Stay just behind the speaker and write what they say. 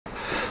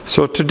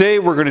So today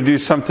we're going to do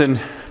something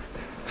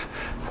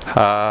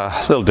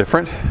a little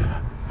different.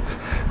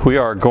 We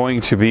are going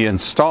to be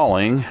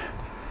installing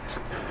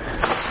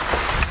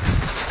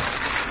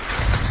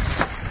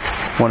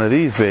one of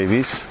these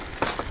babies,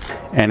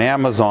 an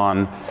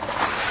Amazon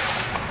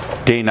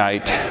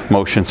day-night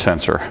motion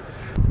sensor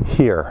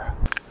here.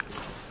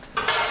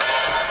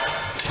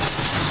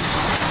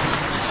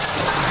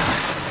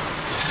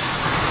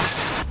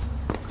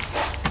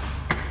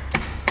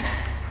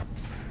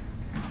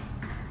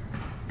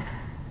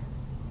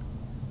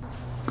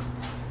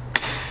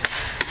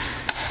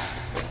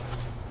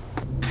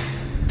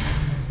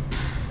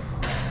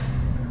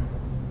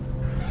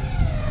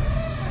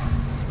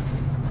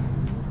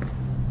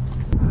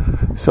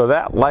 So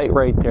that light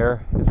right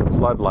there is a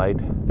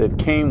floodlight that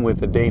came with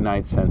the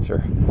day-night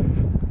sensor.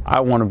 I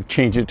want to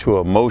change it to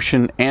a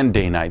motion and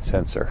day-night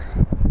sensor.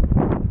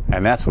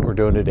 And that's what we're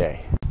doing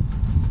today.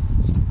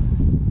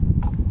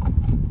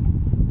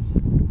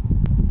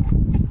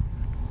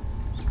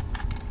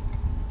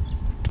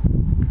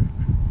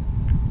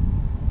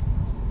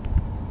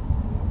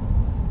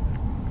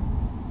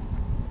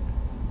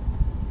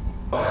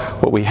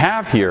 What we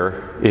have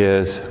here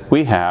is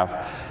we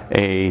have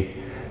a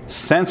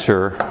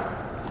sensor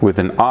with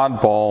an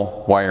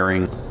oddball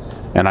wiring,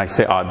 and I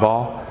say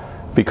oddball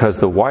because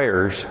the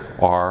wires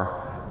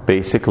are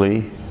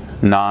basically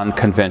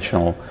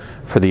non-conventional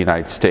for the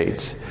United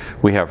States.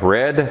 We have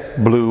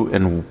red, blue,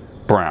 and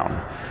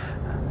brown.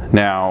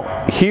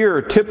 Now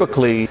here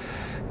typically,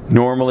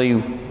 normally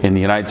in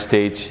the United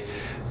States,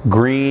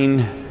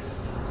 green,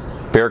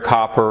 bare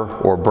copper,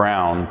 or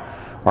brown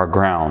are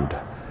ground.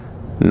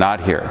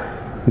 Not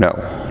here.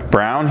 No.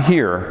 Brown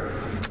here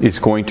is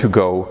going to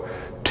go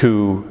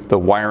to the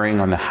wiring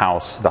on the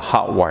house, the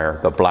hot wire,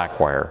 the black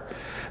wire.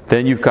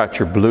 Then you've got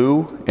your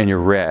blue and your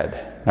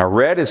red. Now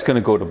red is going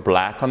to go to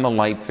black on the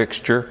light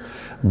fixture.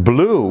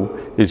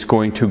 Blue is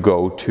going to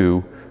go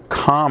to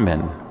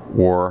common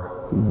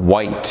or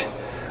white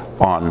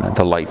on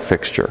the light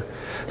fixture.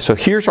 So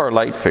here's our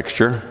light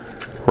fixture.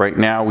 Right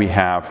now we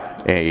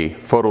have a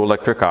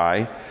photoelectric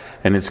eye,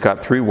 and it's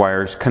got 3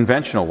 wires,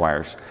 conventional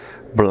wires.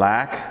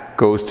 Black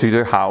goes to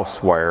the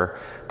house wire,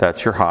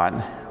 that's your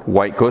hot.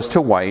 White goes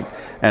to white,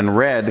 and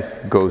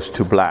red goes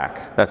to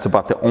black. That's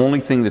about the only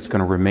thing that's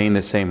going to remain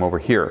the same over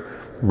here.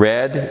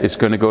 Red is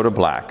going to go to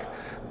black,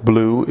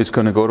 blue is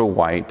going to go to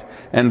white,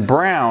 and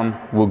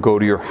brown will go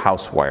to your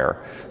house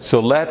wire. So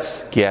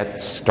let's get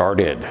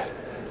started.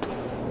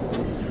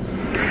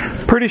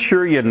 Pretty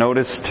sure you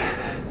noticed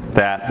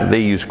that they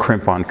use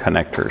crimp-on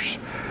connectors.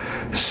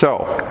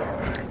 So,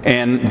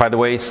 and by the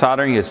way,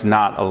 soldering is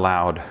not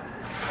allowed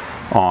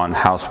on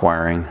house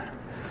wiring.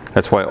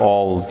 That's why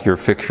all your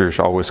fixtures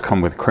always come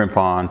with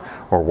crimp-on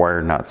or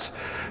wire nuts.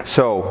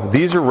 So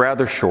these are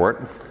rather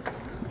short,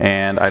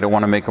 and I don't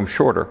want to make them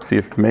shorter. See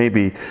if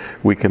maybe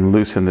we can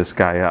loosen this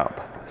guy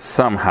up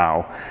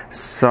somehow,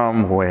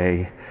 some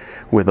way,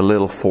 with a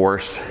little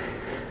force.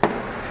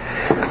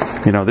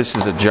 You know, this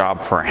is a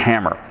job for a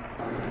hammer.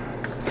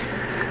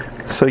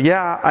 So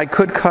yeah, I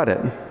could cut it,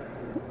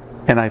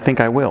 and I think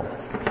I will.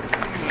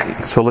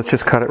 So let's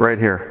just cut it right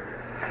here.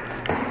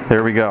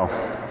 There we go.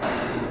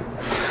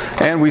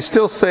 And we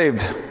still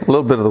saved a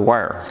little bit of the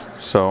wire,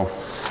 so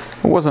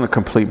it wasn't a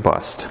complete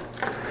bust.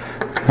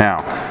 Now,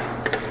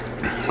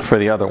 for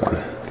the other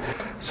one.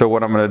 So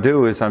what I'm going to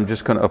do is I'm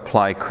just going to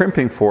apply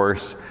crimping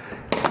force.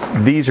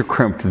 These are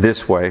crimped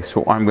this way,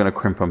 so I'm going to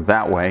crimp them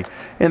that way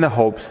in the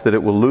hopes that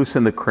it will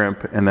loosen the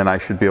crimp, and then I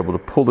should be able to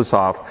pull this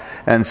off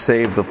and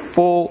save the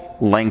full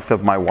length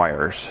of my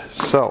wires.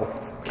 So,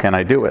 can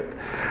I do it?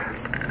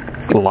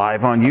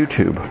 Live on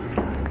YouTube.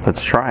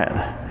 Let's try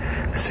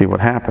it. See what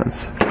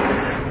happens.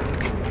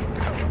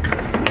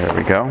 There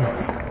we go.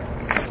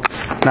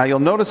 Now you'll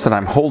notice that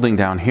I'm holding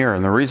down here,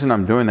 and the reason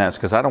I'm doing that is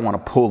because I don't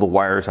want to pull the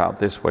wires out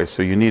this way,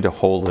 so you need to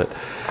hold it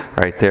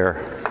right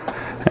there.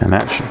 And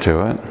that should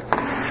do it.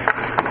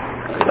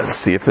 Let's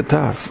see if it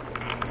does.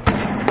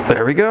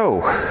 There we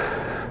go.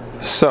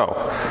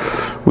 So,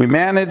 we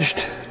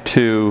managed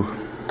to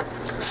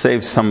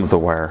save some of the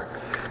wire,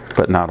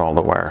 but not all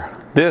the wire.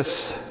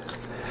 This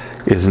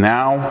is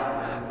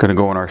now going to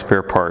go in our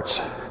spare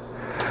parts.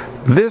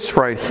 This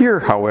right here,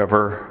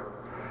 however,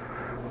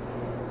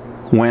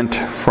 went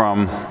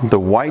from the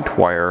white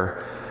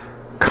wire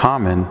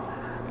common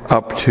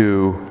up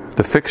to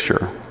the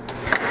fixture.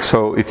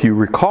 So if you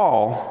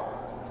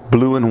recall,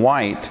 blue and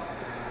white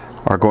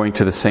are going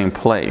to the same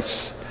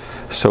place.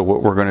 So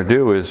what we're going to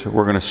do is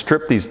we're going to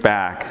strip these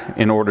back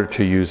in order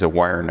to use a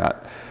wire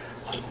nut.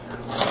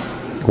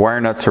 Wire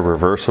nuts are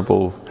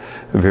reversible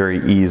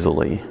very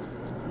easily.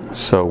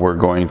 So we're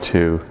going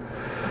to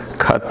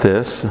cut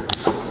this,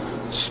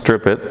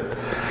 strip it,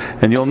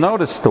 and you'll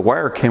notice the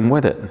wire came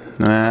with it.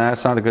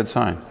 That's not a good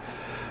sign.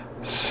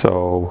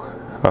 So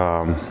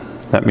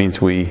that means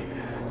we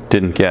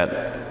didn't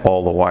get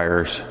all the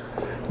wires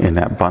in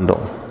that bundle.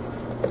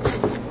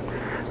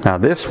 Now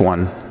this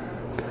one,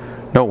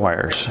 no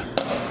wires.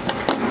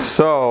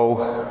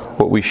 So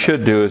what we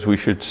should do is we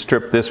should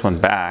strip this one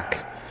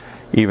back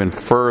even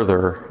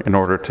further in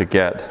order to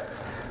get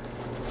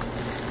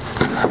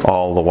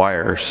all the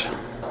wires.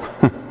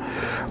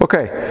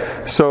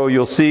 Okay, so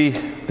you'll see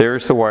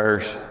there's the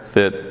wires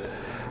that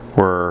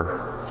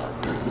were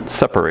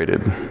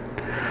separated.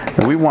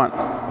 And we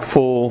want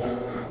full,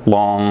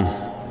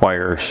 long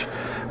wires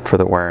for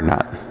the wire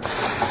nut.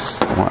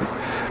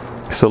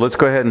 So let's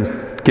go ahead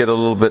and get a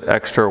little bit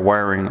extra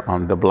wiring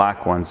on the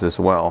black ones as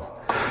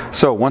well.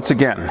 So once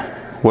again,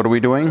 what are we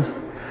doing?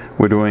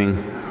 We're doing,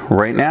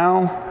 right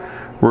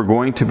now, we're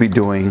going to be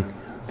doing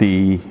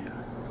the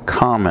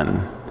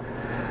common,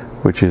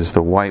 which is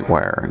the white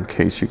wire, in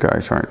case you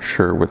guys aren't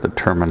sure what the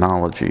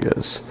terminology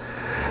is.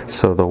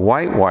 So the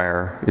white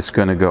wire is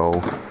going to go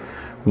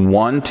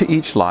one to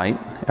each light,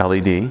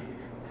 LED.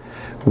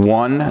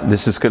 One,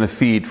 this is going to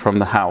feed from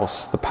the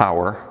house, the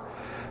power.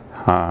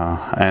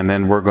 And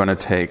then we're going to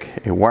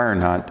take a wire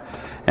nut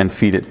and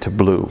feed it to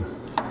blue.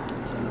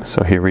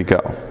 So here we go.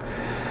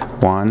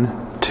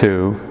 1,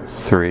 2,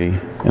 3,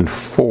 and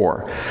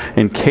 4.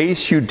 In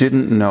case you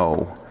didn't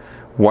know,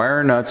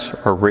 wire nuts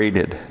are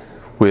rated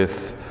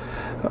with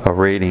a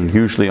rating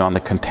usually on the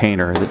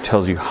container that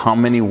tells you how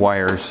many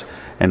wires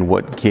and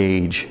what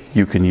gauge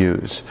you can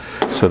use.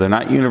 So they're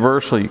not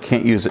universal. You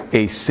can't use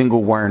a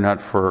single wire nut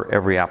for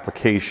every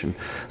application.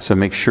 So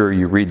make sure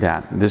you read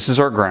that. This is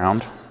our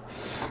ground.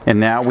 And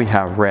now we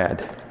have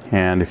red.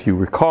 And if you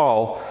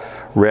recall,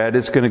 red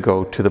is going to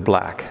go to the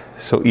black.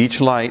 So each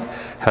light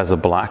has a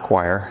black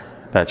wire.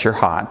 That's your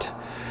hot.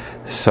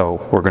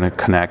 So we're going to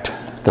connect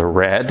the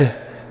red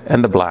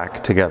and the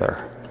black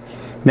together.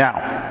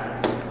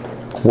 Now,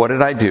 what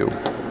did I do?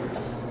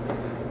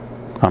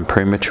 I'm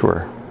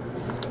premature.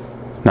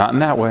 Not in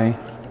that way.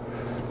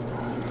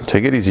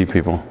 Take it easy,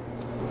 people.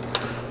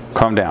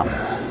 Calm down.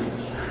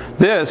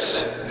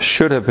 This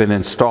should have been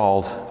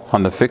installed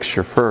on the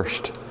fixture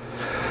first.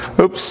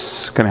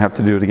 Oops, gonna have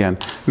to do it again.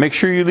 Make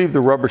sure you leave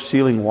the rubber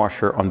sealing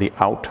washer on the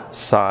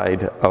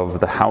outside of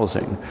the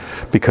housing,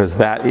 because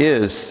that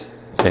is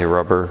a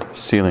rubber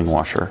sealing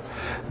washer.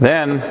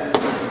 Then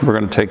we're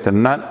gonna take the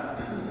nut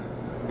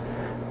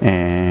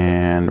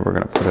and we're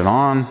gonna put it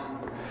on,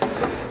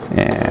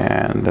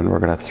 and then we're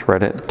gonna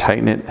thread it,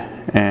 tighten it,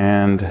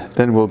 and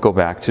then we'll go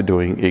back to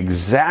doing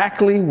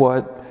exactly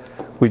what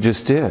we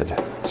just did.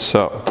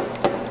 So,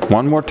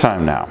 one more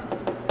time now.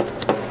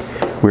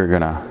 We're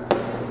gonna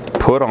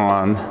put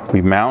on, we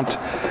mount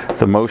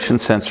the motion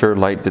sensor,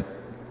 light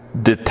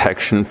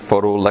detection,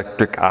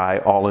 photoelectric eye,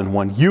 all in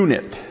one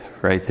unit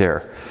right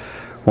there.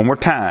 One more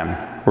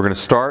time. We're going to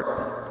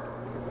start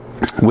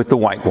with the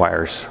white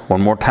wires.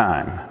 One more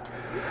time.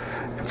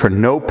 For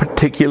no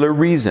particular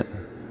reason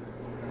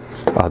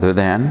other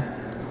than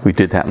we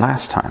did that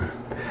last time.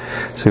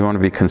 So we want to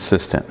be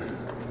consistent.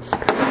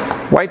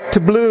 White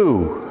to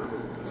blue.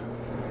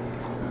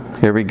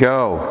 Here we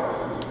go.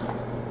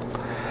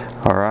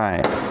 All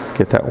right.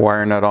 Get that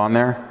wire nut on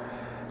there.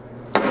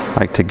 I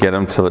like to get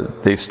them till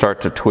they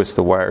start to twist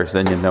the wires,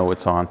 then you know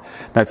it's on.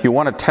 Now if you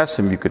want to test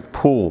them, you could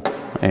pull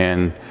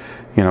and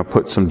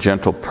put some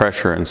gentle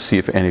pressure and see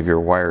if any of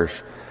your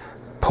wires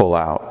pull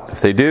out.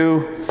 If they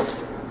do,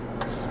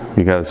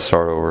 you got to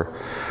start over.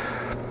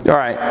 All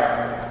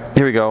right,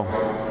 here we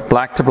go.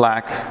 Black to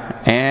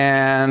black,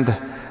 and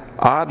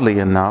oddly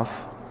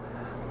enough,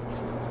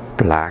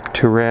 black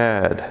to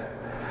red.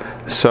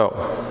 So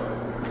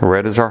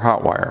red is our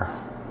hot wire.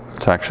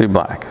 It's actually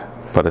black,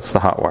 but it's the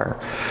hot wire.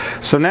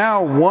 So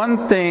now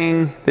one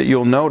thing that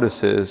you'll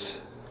notice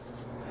is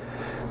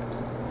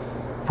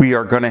we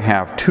are going to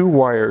have two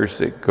wires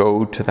that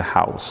go to the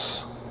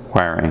house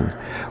wiring.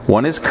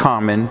 One is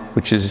common,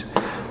 which is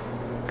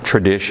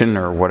tradition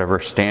or whatever,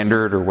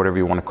 standard or whatever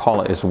you want to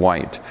call it, is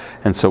white.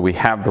 And so we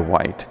have the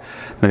white.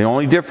 Now the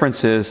only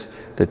difference is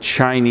the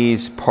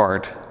Chinese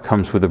part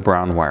comes with a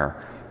brown wire.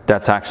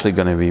 That's actually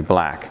going to be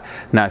black.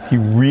 Now if you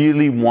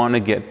really want to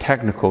get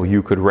technical,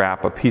 you could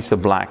wrap a piece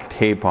of black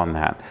tape on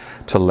that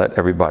to let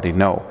everybody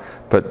know.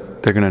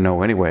 But they're going to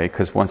know anyway,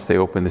 because once they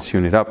open this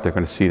unit up, they're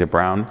going to see the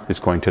brown is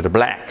going to the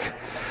black.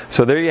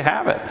 So there you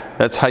have it.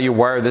 That's how you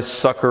wire this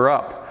sucker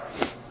up.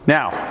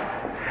 Now,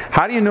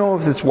 how do you know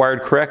if it's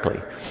wired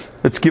correctly?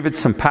 Let's give it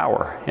some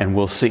power and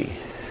we'll see.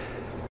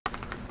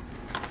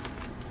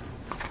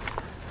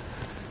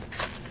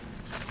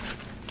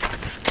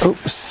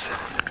 Oops.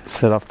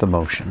 Set off the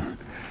motion.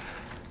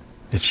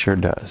 It sure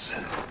does.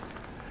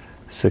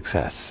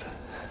 Success.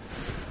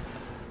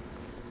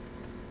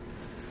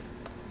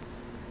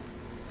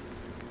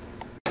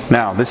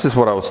 Now, this is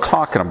what I was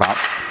talking about.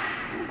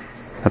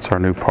 That's our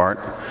new part.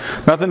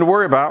 Nothing to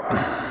worry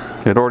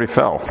about. It already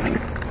fell.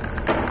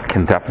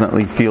 Can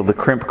definitely feel the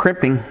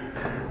crimping.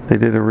 They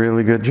did a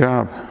really good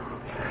job.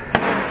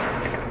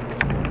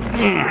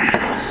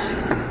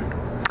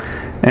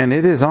 And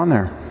it is on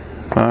there,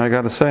 I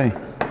gotta say.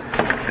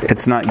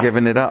 It's not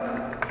giving it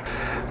up.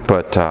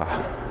 But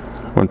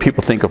when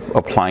people think of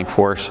applying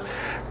force,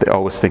 they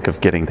always think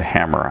of getting the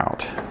hammer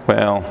out.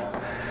 Well,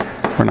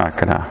 we're not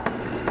gonna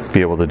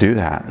be able to do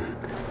that.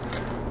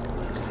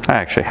 I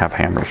actually have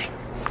hammers.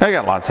 I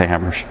got lots of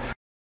hammers.